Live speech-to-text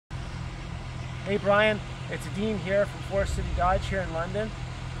Hey Brian, it's Dean here from Forest City Dodge here in London.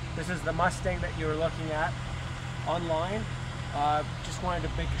 This is the Mustang that you were looking at online. Just wanted to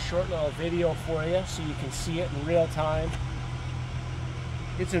make a short little video for you so you can see it in real time.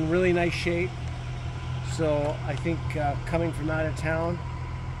 It's in really nice shape, so I think coming from out of town,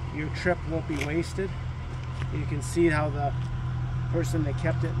 your trip won't be wasted. You can see how the person that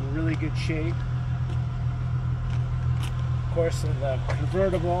kept it in really good shape. Of course, the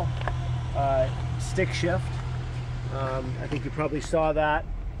convertible stick shift. I think you probably saw that.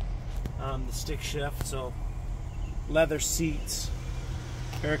 The stick shift, so leather seats,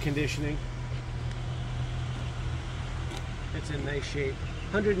 air conditioning. It's in nice shape.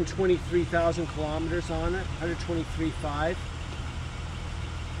 123,000 kilometers on it, 123.5. I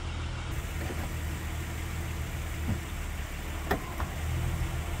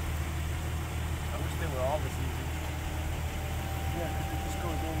wish they were all this easy. Yeah, because it just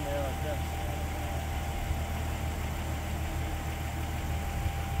goes in there like this.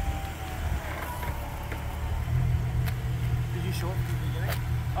 Did you show it from the beginning?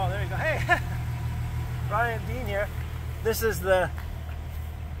 Oh, there you go. Hey! Brian Dean here. This is the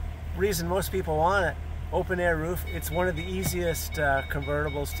reason most people want it. Open air roof. It's one of the easiest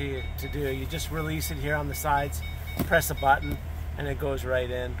convertibles to do. You just release it here on the sides, press a button, and it goes right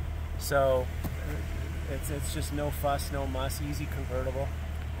in. So it's just no fuss, no muss, easy convertible,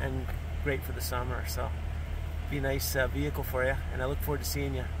 and great for the summer. So be a nice vehicle for you, and I look forward to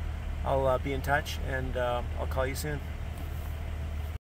seeing you. I'll be in touch, and I'll call you soon.